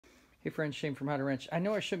Hey friends, Shane from How to Wrench. I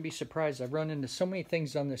know I shouldn't be surprised. I've run into so many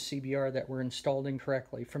things on this CBR that were installed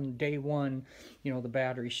incorrectly. From day one, you know, the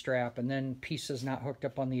battery strap, and then pieces not hooked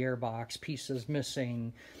up on the airbox, pieces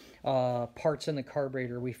missing, parts in the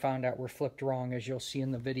carburetor we found out were flipped wrong, as you'll see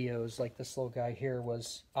in the videos. Like this little guy here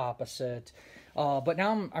was opposite. But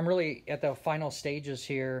now I'm really at the final stages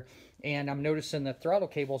here, and I'm noticing the throttle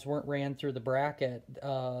cables weren't ran through the bracket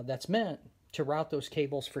that's meant to route those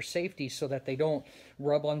cables for safety so that they don't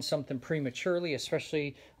rub on something prematurely,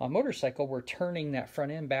 especially on a motorcycle. We're turning that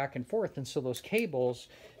front end back and forth, and so those cables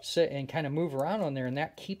sit and kind of move around on there, and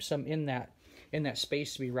that keeps them in that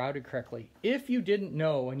space to be routed correctly. If you didn't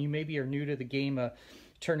know, and you maybe are new to the game of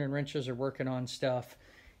turning wrenches or working on stuff,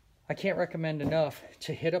 I can't recommend enough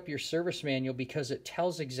to hit up your service manual, because it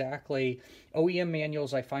tells exactly. OEM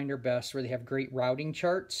manuals I find are best, where they have great routing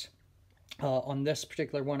charts. On this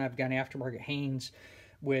particular one, I've got an aftermarket Haynes,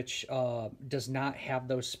 which does not have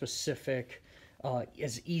those specific,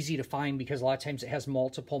 as easy to find, because a lot of times it has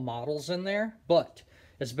multiple models in there. But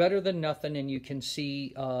it's better than nothing, and you can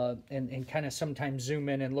see and kind of sometimes zoom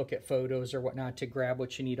in and look at photos or whatnot to grab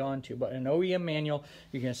what you need onto. But in an OEM manual,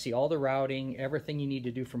 you're going to see all the routing, everything you need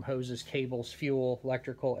to do, from hoses, cables, fuel,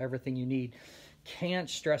 electrical, everything you need. Can't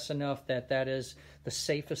stress enough that that is the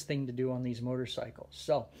safest thing to do on these motorcycles.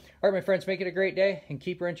 So, all right, my friends, make it a great day and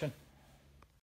keep wrenching.